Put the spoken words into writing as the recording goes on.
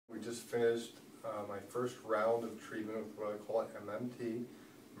just finished my first round of treatment with what I call MMT,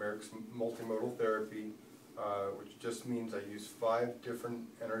 Maercks Multimodal Therapy, which just means I use 5 different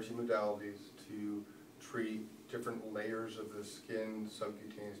energy modalities to treat different layers of the skin,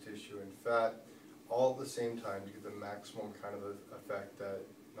 subcutaneous tissue, and fat, all at the same time to get the maximum kind of effect that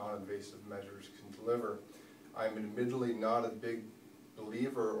non-invasive measures can deliver. I'm admittedly not a big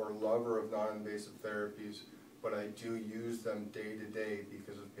believer or lover of non-invasive therapies, but I do use them day to day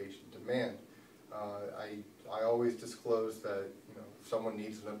because of patient demand. I always disclose that if someone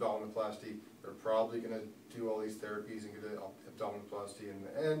needs an abdominoplasty, they're probably going to do all these therapies and get an abdominoplasty in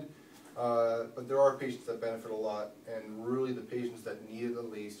the end. But there are patients that benefit a lot, and really the patients that need it the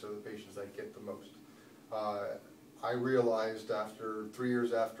least are the patients that get the most. I realized after 3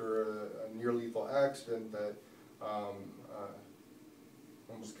 years after a near-lethal accident that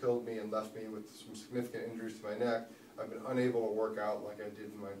almost killed me and left me with some significant injuries to my neck. I've been unable to work out like I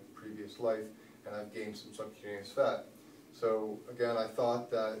did in my previous life, and I've gained some subcutaneous fat. So again, I thought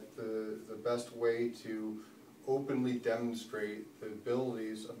that the best way to openly demonstrate the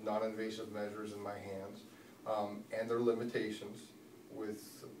abilities of non-invasive measures in my hands and their limitations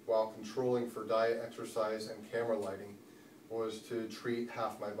while controlling for diet, exercise, and camera lighting was to treat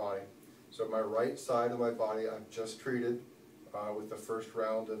half my body. So my right side of my body I've just treated with the first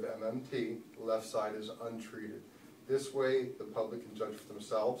round of MMT. The left side is untreated. This way the public can judge for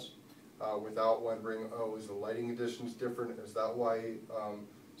themselves without wondering, oh, is the lighting conditions different? Is that why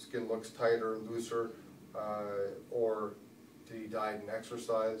skin looks tighter, looser, or did he diet and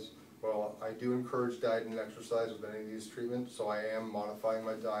exercise? Well, I do encourage diet and exercise with any of these treatments, so I am modifying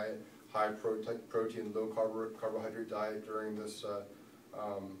my diet, high protein, low carbohydrate diet during this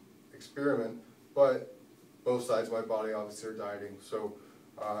experiment, but both sides of my body obviously are dieting. So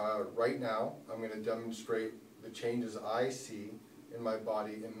right now I'm going to demonstrate the changes I see in my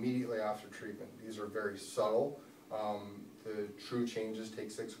body immediately after treatment. These are very subtle. The true changes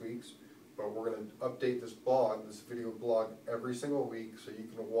take 6 weeks. But we're going to update this video blog, every single week, so you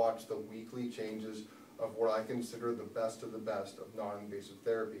can watch the weekly changes of what I consider the best of non-invasive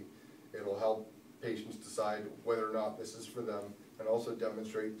therapy. It'll help patients decide whether or not this is for them, and also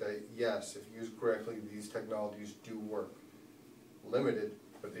demonstrate that, yes, if used correctly, these technologies do work. Limited,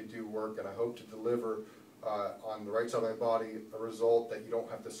 but they do work, and I hope to deliver on the right side of my body a result that you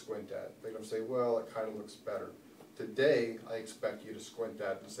don't have to squint at. They don't say, well, it kind of looks better. Today, I expect you to squint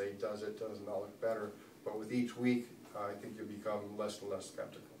at and say, does it not look better? But with each week, I think you'll become less and less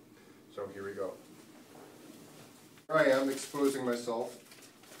skeptical. So here we go. Here I am exposing myself.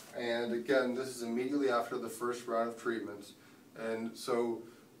 And again, this is immediately after the first round of treatments. And so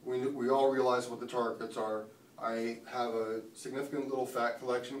we all realize what the targets are. I have a significant little fat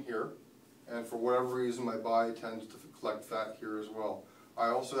collection here. And for whatever reason, my body tends to collect fat here as well. I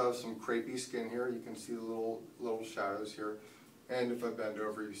also have some crepey skin here. You can see the little shadows here. And if I bend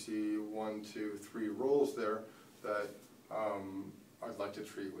over, you see 1, 2, 3 rolls there that I'd like to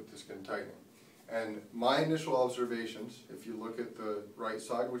treat with the skin tightening. And my initial observations, if you look at the right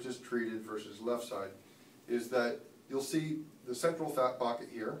side, which is treated, versus left side, is that you'll see the central fat pocket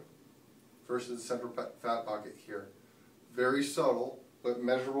here versus the central fat pocket here. Very subtle, but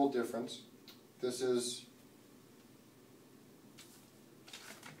measurable difference. This is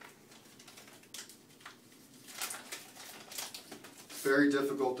very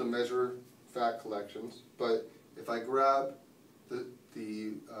difficult to measure fat collections, but if I grab the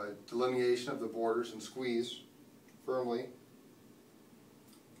delineation of the borders and squeeze firmly,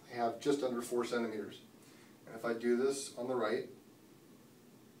 I have just under 4 centimeters. And if I do this on the right,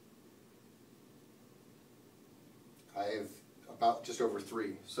 I have about just over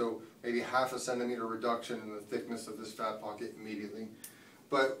 3. So maybe ½ centimeter reduction in the thickness of this fat pocket immediately.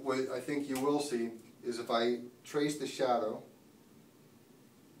 But what I think you will see is if I trace the shadow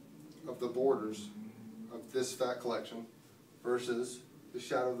of the borders of this fat collection versus the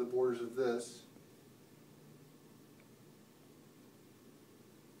shadow of the borders of this,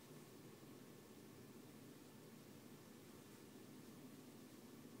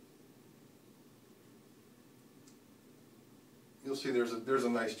 you'll see there's a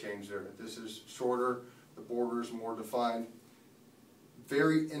nice change there. This is shorter, the borders more defined.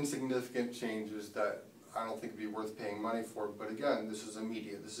 Very insignificant changes that I don't think would be worth paying money for, but again, this is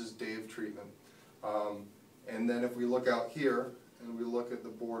immediate. This is day of treatment. And then if we look out here and we look at the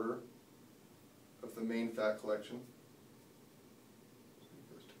border of the main fat collection, so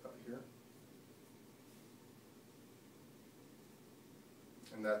it goes to about here,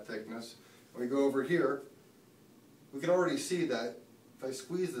 and that thickness. When we go over here, we can already see that if I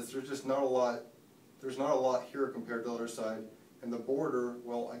squeeze this, there's just not a lot. There's not a lot here compared to the other side. And the border,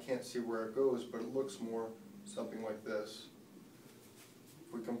 well, I can't see where it goes, but it looks more something like this.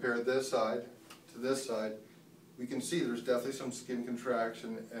 If we compare this side to this side, we can see there's definitely some skin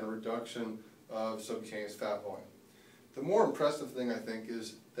contraction and a reduction of subcutaneous fat volume. The more impressive thing, I think,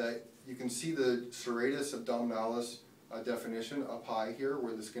 is that you can see the serratus abdominalis definition up high here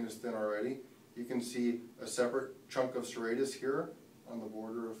where the skin is thin already. You can see a separate chunk of serratus here on the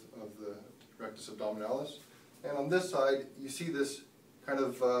border of the rectus abdominalis. And on this side, you see this kind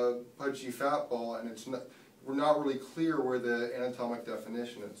of pudgy fat ball, and we're not really clear where the anatomic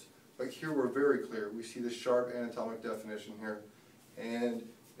definition is. But here we're very clear. We see the sharp anatomic definition here. And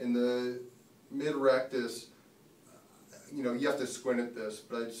in the mid-rectus, you know, you have to squint at this,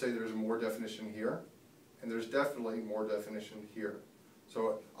 but I'd say there's more definition here, and there's definitely more definition here.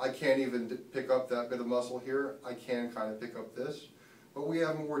 So I can't even pick up that bit of muscle here. I can kind of pick up this, but we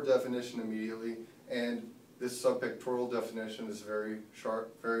have more definition immediately, and this subpectoral definition is very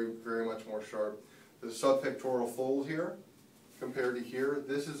sharp, very, very much more sharp. The subpectoral fold here, compared to here,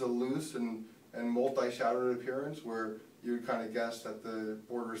 this is a loose and multi-shadowed appearance where you would kind of guess that the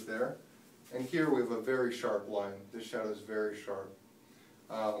border's there. And here we have a very sharp line. This shadow is very sharp.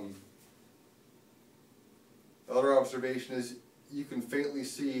 The other observation is you can faintly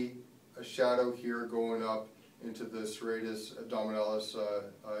see a shadow here going up into the serratus abdominalis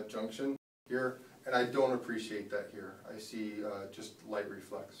junction here, and I don't appreciate that here. I see just light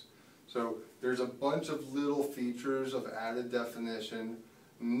reflex. So there's a bunch of little features of added definition,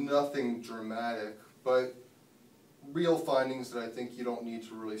 nothing dramatic, but real findings that I think you don't need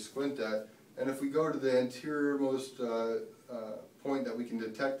to really squint at. And if we go to the anteriormost point that we can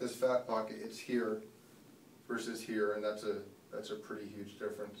detect this fat pocket, it's here versus here, and that's a pretty huge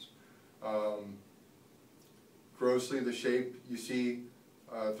difference. Grossly, the shape you see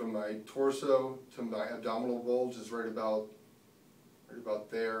from my torso to my abdominal bulge is right about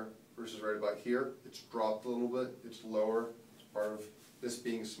there versus right about here. It's dropped a little bit. It's lower. It's part of this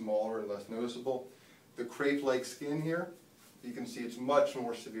being smaller and less noticeable. The crepe-like skin here, you can see it's much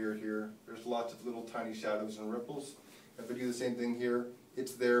more severe here. There's lots of little tiny shadows and ripples. If I do the same thing here,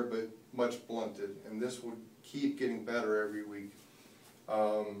 it's there but much blunted, and this would keep getting better every week.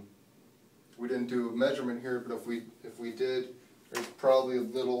 We didn't do a measurement here, but if we did, there's probably a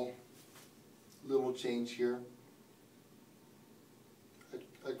little change here.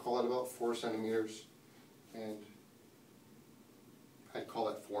 I'd call it about 4 centimeters, and I'd call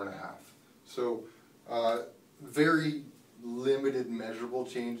it 4.5. So very limited measurable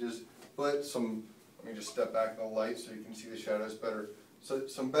changes, but some, let me just step back in the light so you can see the shadows better. So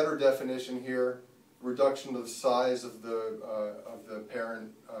some better definition here, reduction of the size of the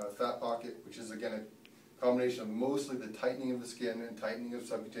parent fat pocket, which is again a combination of mostly the tightening of the skin and tightening of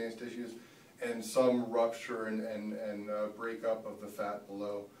subcutaneous tissues, and some rupture and breakup of the fat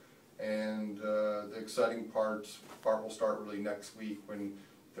below. And the exciting part will start really next week when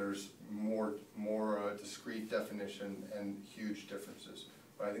there's more discrete definition and huge differences.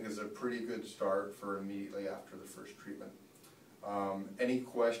 But I think it's a pretty good start for immediately after the first treatment. Any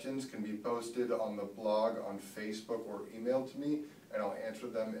questions can be posted on the blog on Facebook or email to me, and I'll answer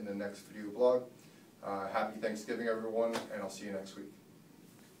them in the next video blog. Happy Thanksgiving, everyone, and I'll see you next week.